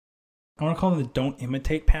I want to call them the don't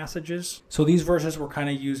imitate passages. So these verses were kind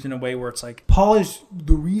of used in a way where it's like,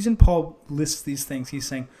 the reason Paul lists these things, he's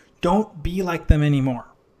saying, don't be like them anymore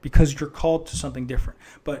because you're called to something different.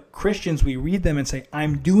 But Christians, we read them and say,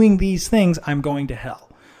 I'm doing these things, I'm going to hell.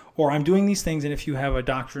 Or I'm doing these things, and if you have a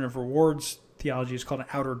doctrine of rewards theology, it's called an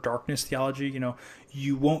outer darkness theology,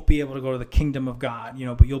 you won't be able to go to the kingdom of God,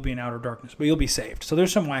 but you'll be in outer darkness, but you'll be saved. So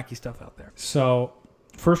there's some wacky stuff out there. So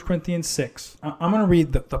 1 Corinthians 6. I'm going to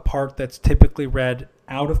read the part that's typically read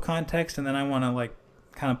out of context, and then I want to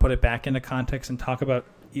kind of put it back into context and talk about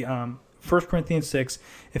 1 Corinthians 6,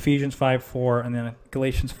 Ephesians 5:4, and then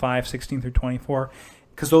Galatians 5:16 through 24,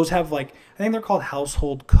 because those have I think they're called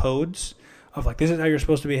household codes of this is how you're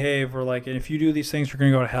supposed to behave, or and if you do these things, you're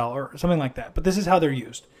going to go to hell, or something like that. But this is how they're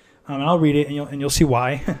used. And I'll read it, and you'll see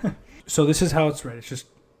why. So this is how it's read. It's just,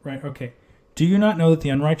 right, okay. Do you not know that the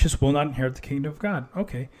unrighteous will not inherit the kingdom of God?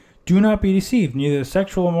 Okay. Do not be deceived. Neither the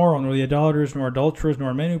sexual immoral, nor the idolaters, nor adulterers,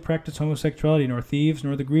 nor men who practice homosexuality, nor thieves,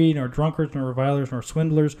 nor the greedy, nor drunkards, nor revilers, nor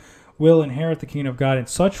swindlers will inherit the kingdom of God. And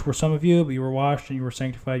such were some of you, but you were washed and you were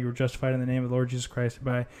sanctified. You were justified in the name of the Lord Jesus Christ and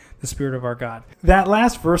by the Spirit of our God. That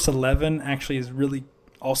last verse 11 actually is really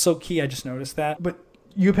also key. I just noticed that. But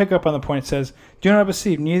you pick up on the point. It says, do not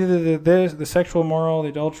deceive. Neither the sexual immoral, the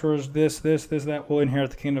adulterers, this, that will inherit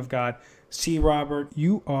the kingdom of God. See, Robert,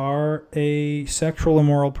 you are a sexual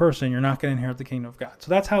immoral person. You're not going to inherit the kingdom of God. So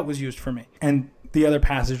that's how it was used for me. And the other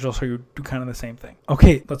passage also do kind of the same thing.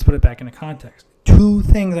 Okay, let's put it back into context. Two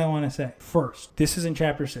things I want to say. First, this is in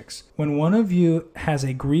chapter 6. When one of you has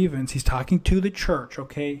a grievance, he's talking to the church,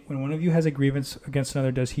 okay? When one of you has a grievance against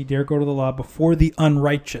another, does he dare go to the law before the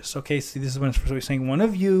unrighteous? Okay, see, this is when it's saying one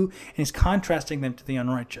of you, and he's contrasting them to the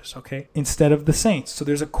unrighteous, okay? Instead of the saints. So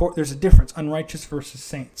there's a difference, unrighteous versus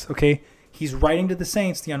saints, okay? He's writing to the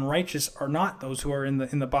saints. The unrighteous are not those who are in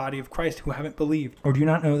the body of Christ who haven't believed. Or do you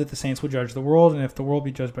not know that the saints will judge the world? And if the world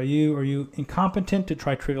be judged by you, are you incompetent to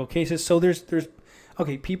try trivial cases? So there's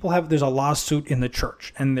a lawsuit in the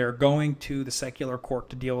church, and they're going to the secular court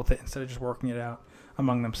to deal with it instead of just working it out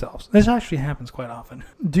among themselves. This actually happens quite often.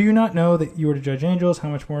 Do you not know that you are to judge angels? How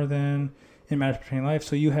much more then in matters pertaining to life?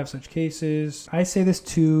 So you have such cases. I say this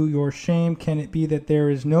to your shame. Can it be that there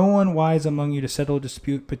is no one wise among you to settle a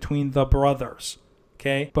dispute between the brothers?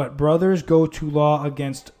 Okay. But brothers go to law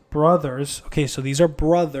against brothers. Okay. So these are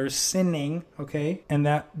brothers sinning. Okay. And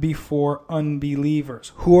that before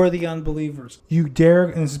unbelievers. Who are the unbelievers? You dare,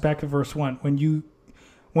 and this is back to verse 1.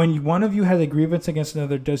 When one of you has a grievance against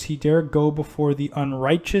another, does he dare go before the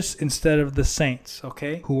unrighteous instead of the saints?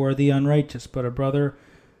 Okay. Who are the unrighteous? But a brother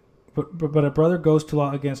goes to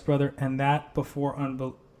law against brother, and that before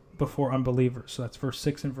unbelievers. So that's verse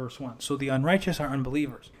 6 and verse 1. So the unrighteous are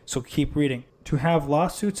unbelievers. So keep reading. To have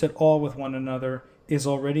lawsuits at all with one another is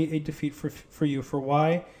already a defeat for you. For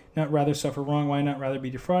why not rather suffer wrong? Why not rather be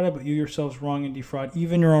defrauded? But you yourselves wrong and defraud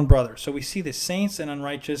even your own brother. So we see the saints and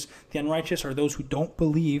unrighteous. The unrighteous are those who don't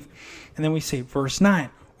believe. And then we say, verse 9.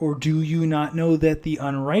 Or do you not know that the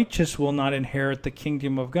unrighteous will not inherit the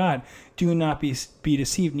kingdom of God? Do not be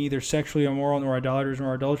deceived, neither sexually immoral, nor idolaters,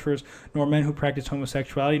 nor adulterers, nor men who practice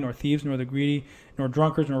homosexuality, nor thieves, nor the greedy, nor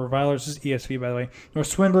drunkards, nor revilers, this is ESV by the way, nor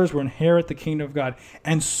swindlers will inherit the kingdom of God.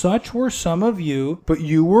 And such were some of you, but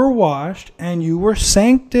you were washed, and you were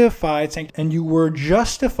sanctified, and you were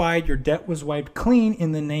justified. Your debt was wiped clean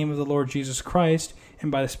in the name of the Lord Jesus Christ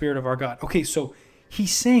and by the Spirit of our God. Okay, so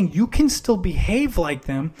he's saying you can still behave like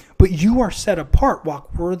them, but you are set apart.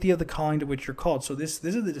 Walk worthy of the calling to which you're called. So this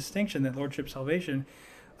is the distinction that Lordship Salvation,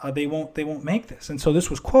 they won't make this. And so this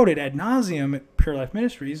was quoted ad nauseum at Pure Life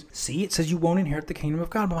Ministries. See, it says you won't inherit the kingdom of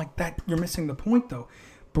God. But I'm like, that you're missing the point though.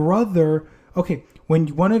 Brother, okay,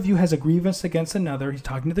 when one of you has a grievance against another, he's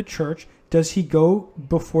talking to the church, does he go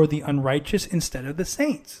before the unrighteous instead of the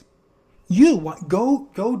saints? You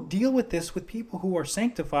go deal with this with people who are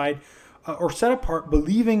sanctified, or set apart,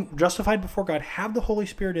 believing, justified before God, have the Holy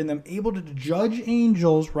Spirit in them, able to judge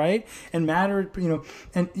angels, right? And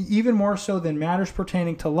and even more so than matters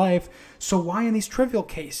pertaining to life. So why in these trivial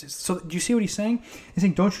cases? So do you see what he's saying? He's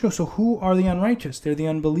saying, don't you know? So who are the unrighteous? They're the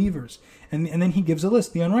unbelievers. And then he gives a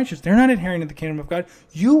list. The unrighteous, they're not inheriting the kingdom of God.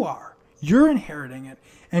 You are. You're inheriting it.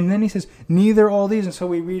 And then he says, neither all these. And so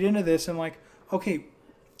we read into this and like, okay,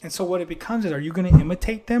 and so what it becomes is, are you going to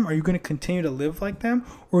imitate them? Are you going to continue to live like them?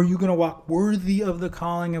 Or are you going to walk worthy of the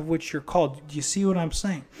calling of which you're called? Do you see what I'm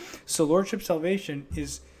saying? So Lordship Salvation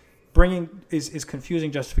is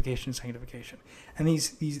confusing justification and sanctification. And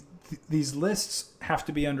these lists have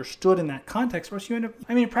to be understood in that context, or else you end up,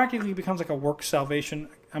 it practically becomes like a work salvation.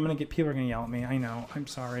 People are going to yell at me. I know. I'm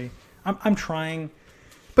sorry. I'm trying.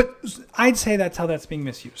 But I'd say that's how that's being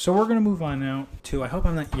misused. So we're going to move on now to, I hope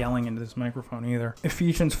I'm not yelling into this microphone either,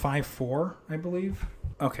 Ephesians 5:4, I believe.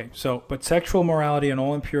 Okay, so, but sexual morality and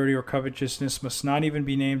all impurity or covetousness must not even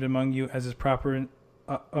be named among you as is proper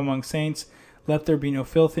among saints. Let there be no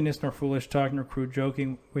filthiness, nor foolish talk, nor crude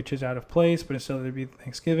joking, which is out of place, but instead there be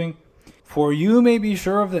thanksgiving. For you may be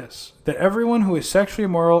sure of this, that everyone who is sexually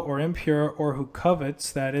immoral or impure or who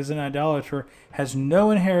covets, that is an idolater, has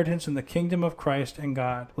no inheritance in the kingdom of Christ and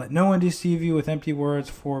God. Let no one deceive you with empty words,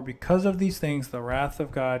 for because of these things the wrath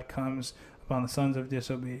of God comes upon the sons of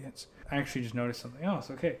disobedience. I actually just noticed something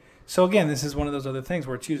else. Okay. So again, this is one of those other things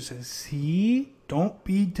where it's used to say, see, don't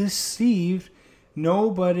be deceived.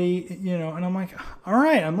 Nobody, and I'm like, all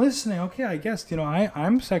right, I'm listening. Okay, I guess,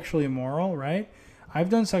 I'm sexually immoral, right? I've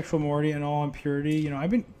done sexual immorality and all impurity. I've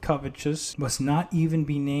been covetous. Must not even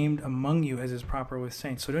be named among you as is proper with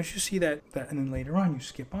saints. So don't you see that? And then later on, you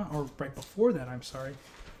skip on, or right before that, I'm sorry.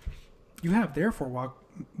 You have, therefore,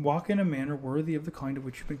 walk in a manner worthy of the kind of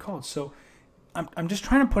which you've been called. So I'm just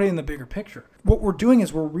trying to put it in the bigger picture. What we're doing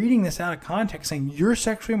is we're reading this out of context, saying you're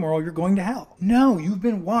sexually immoral, you're going to hell. No, you've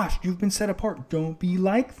been washed, you've been set apart. Don't be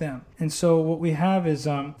like them. And so what we have is,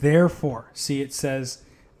 therefore, see, it says,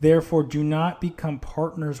 therefore do not become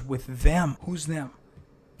partners with them. Who's them?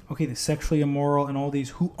 Okay, the sexually immoral and all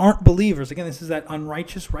these who aren't believers. Again, this is that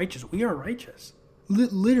unrighteous righteous. We are righteous.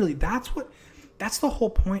 Literally, that's the whole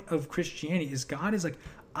point of Christianity, is God is like,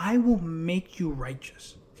 I will make you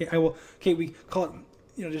righteous. We call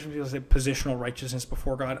it, just people say positional righteousness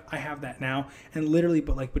before God. I have that now. And literally,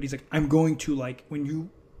 but he's like, I'm going to, when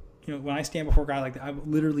when I stand before God like that, I will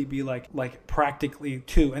literally be like practically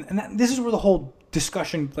too. And this is where the whole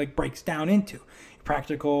discussion breaks down into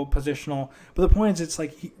practical, positional. But the point is, it's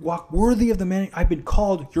like, walk worthy of the man. I've been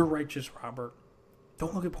called, you're righteous, Robert.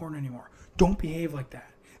 Don't look at porn anymore. Don't behave like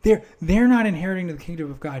that. They're not inheriting the kingdom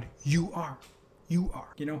of God. You are. You are,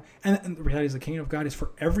 and the reality is the kingdom of God is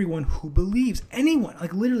for everyone who believes. Anyone,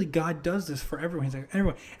 literally God does this for everyone. He's like,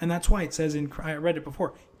 everyone. And that's why it says I read it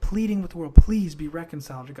before, pleading with the world, please be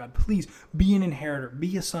reconciled to God. Please be an inheritor,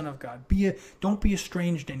 be a son of God, don't be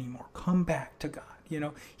estranged anymore. Come back to God,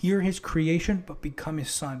 hear his creation, but become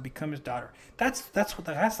his son, become his daughter. That's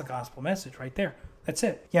the gospel message right there. That's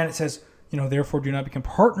it. Yeah. And it says, therefore do not become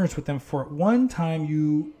partners with them, for at one time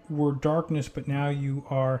you were darkness, but now you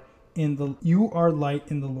are light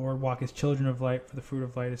in the Lord. Walk as children of light, for the fruit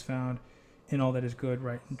of light is found in all that is good,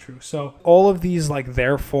 right, and true. So all of these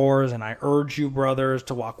therefores, and I urge you, brothers,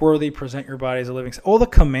 to walk worthy, present your bodies a living, all the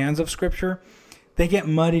commands of Scripture, they get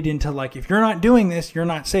muddied into if you're not doing this, you're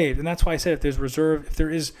not saved. And that's why I said if there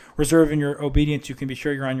is reserve in your obedience, you can be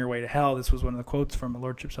sure you're on your way to hell. This was one of the quotes from a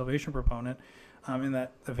Lordship Salvation proponent in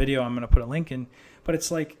that video. I'm going to put a link in, but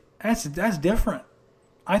it's that's different.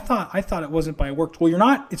 I thought it wasn't by works.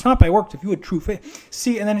 Well, it's not by works if you had true faith.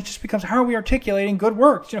 See, and then it just becomes, how are we articulating good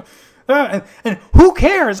works? And who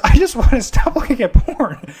cares? I just want to stop looking at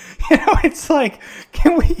porn. It's like,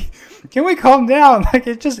 can we calm down?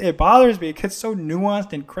 It bothers me. It gets so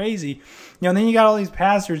nuanced and crazy. And then you got all these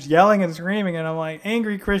pastors yelling and screaming, and I'm like,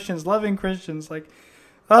 angry Christians, loving Christians, and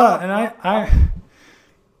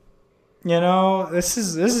this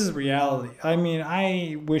is reality. I mean,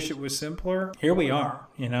 I wish it was simpler. Here we are,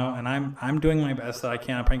 and I'm doing my best that I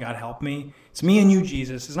can. I pray God help me. It's me and you,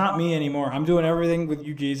 Jesus. It's not me anymore. I'm doing everything with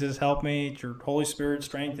you, Jesus. Help me. It's your Holy Spirit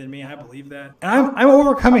strengthen me. I believe that. And I'm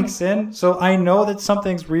overcoming sin, so I know that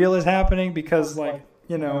something's real is happening because, when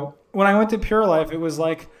I went to Pure Life, it was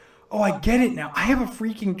like, oh, I get it now. I have a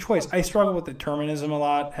freaking choice. I struggle with determinism a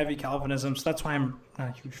lot, heavy Calvinism, so that's why I'm not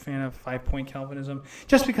a huge fan of 5-point Calvinism.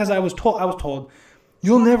 Just because I was told,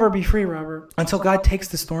 you'll never be free, Robert, until God takes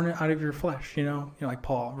this thorn out of your flesh. Like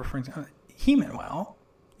Paul referring to, he meant well,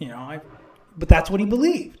 but that's what he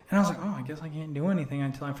believed. And I was like, oh, I guess I can't do anything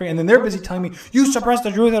until I'm free. And then they're busy telling me, you suppressed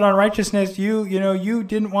the truth and unrighteousness. You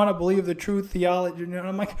didn't want to believe the truth theology. And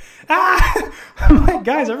I'm like,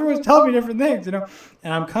 guys, everyone's telling me different things,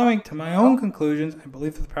 And I'm coming to my own conclusions. I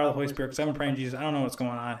believe through the power of the Holy Spirit because I've been praying, Jesus, I don't know what's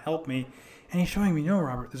going on. Help me. And he's showing me, no,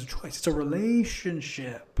 Robert, there's a choice. It's a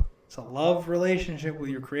relationship. It's a love relationship with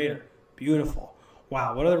your Creator. Beautiful.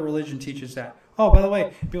 Wow, what other religion teaches that? Oh, by the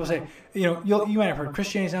way, people say, you might have heard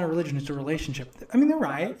Christianity is not a religion, it's a relationship. I mean, they're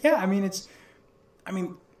right. Yeah, religion, how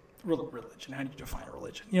do you define a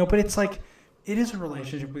religion? But it's it is a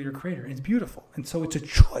relationship with your Creator, and it's beautiful. And so it's a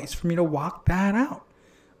choice for me to walk that out.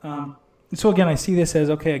 So again, I see this as,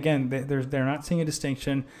 okay, again, they're not seeing a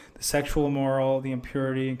distinction. The sexual, immoral, the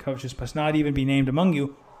impurity, and covetousness must not even be named among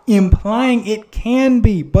you, implying it can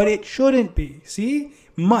be, but it shouldn't be. See?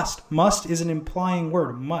 Must. Must is an implying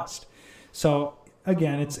word. Must. So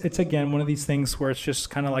again, it's again one of these things where it's just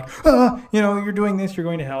kind of like, you're doing this, you're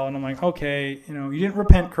going to hell. And I'm like, okay, you didn't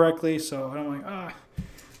repent correctly. So I'm like,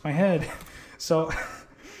 my head. So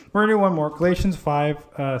we're going to do one more. Galatians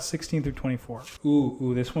 5, 16 through 24.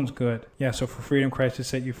 Ooh, this one's good. Yeah, so for freedom Christ has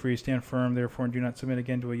set you free. Stand firm, therefore, and do not submit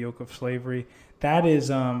again to a yoke of slavery. That is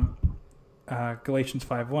Galatians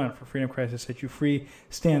 5:1. For freedom Christ has set you free.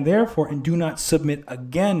 Stand therefore, and do not submit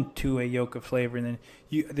again to a yoke of slavery. And then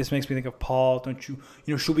this makes me think of Paul. Don't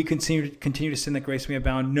you, should we continue to sin that grace may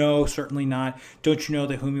abound? No, certainly not. Don't you know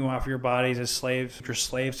that whom you offer your bodies as slaves, you're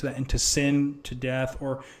slaves to that, and to sin, to death,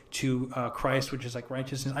 or to Christ, which is like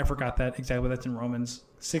righteousness. I forgot that exactly. That's in Romans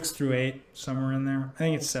 6 through 8, somewhere in there. I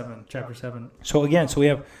think it's 7, chapter 7. So again, we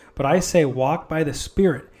have, but I say walk by the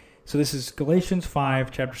Spirit. So this is Galatians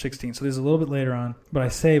 5, chapter 16. So this is a little bit later on. But I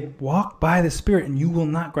say, walk by the Spirit, and you will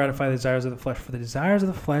not gratify the desires of the flesh. For the desires of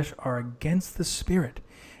the flesh are against the Spirit,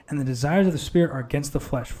 and the desires of the Spirit are against the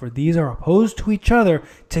flesh. For these are opposed to each other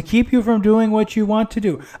to keep you from doing what you want to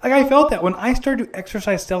do. Like, I felt that when I started to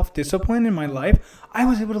exercise self-discipline in my life, I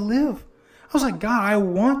was able to live. I was like, God, I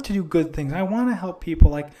want to do good things. I want to help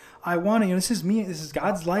people. Like, I want to, this is me. This is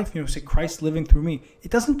God's life. Say Christ living through me.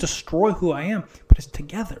 It doesn't destroy who I am, but it's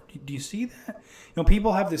together. Do you see that?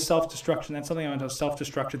 People have this self-destruction. That's something I want to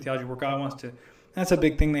self-destruction theology where God wants to, that's a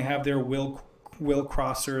big thing they have there. Will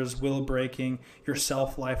crossers, will breaking, your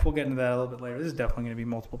self-life. We'll get into that a little bit later. This is definitely going to be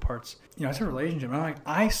multiple parts. It's a relationship. I'm like,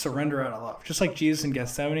 I surrender out of love. Just like Jesus in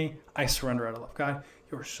Gethsemane, I surrender out of love. God,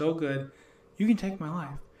 you are so good. You can take my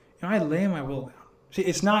life. I lay my will down. See,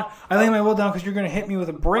 it's not, I lay my will down because you're going to hit me with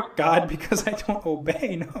a brick, God, because I don't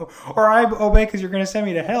obey. No. Or I obey because you're going to send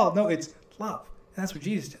me to hell. No, it's love. And that's what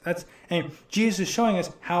Jesus did. And Jesus is showing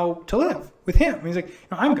us how to live with him. He's like,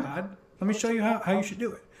 I'm God. Let me show you how you should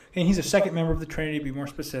do it. And he's a second member of the Trinity, to be more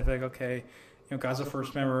specific. Okay, God's the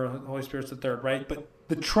first member, the Holy Spirit's the third, right? But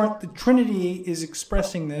the Trinity is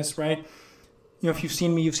expressing this, right? If you've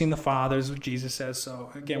seen me, you've seen the Father, is what Jesus says. So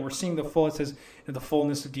again, we're seeing the full, it says, the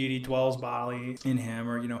fullness of deity dwells bodily in him,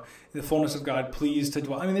 or, the fullness of God pleased to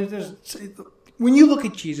dwell. I mean, when you look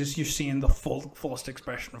at Jesus, you're seeing the fullest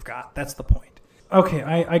expression of God. That's the point. Okay,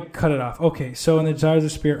 I cut it off. Okay, so in the desires of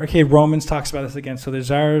the Spirit, okay, Romans talks about this again. So the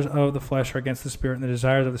desires of the flesh are against the Spirit, and the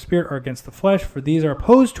desires of the Spirit are against the flesh, for these are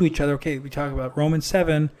opposed to each other. Okay, we talk about Romans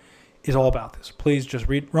 7 is all about this. Please just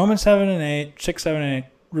read Romans 7 and 8, 6, 7, and 8.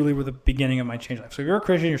 Really were the beginning of my change life. So if you're a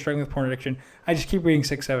Christian, you're struggling with porn addiction, I just keep reading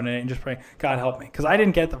 6, 7, and 8 and just pray, God help me. Because I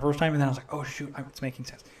didn't get it the first time, and then I was like, oh shoot, it's making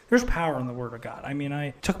sense. There's power in the Word of God. I mean,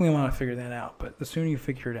 it took me a while to figure that out, but the sooner you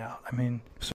figure it out,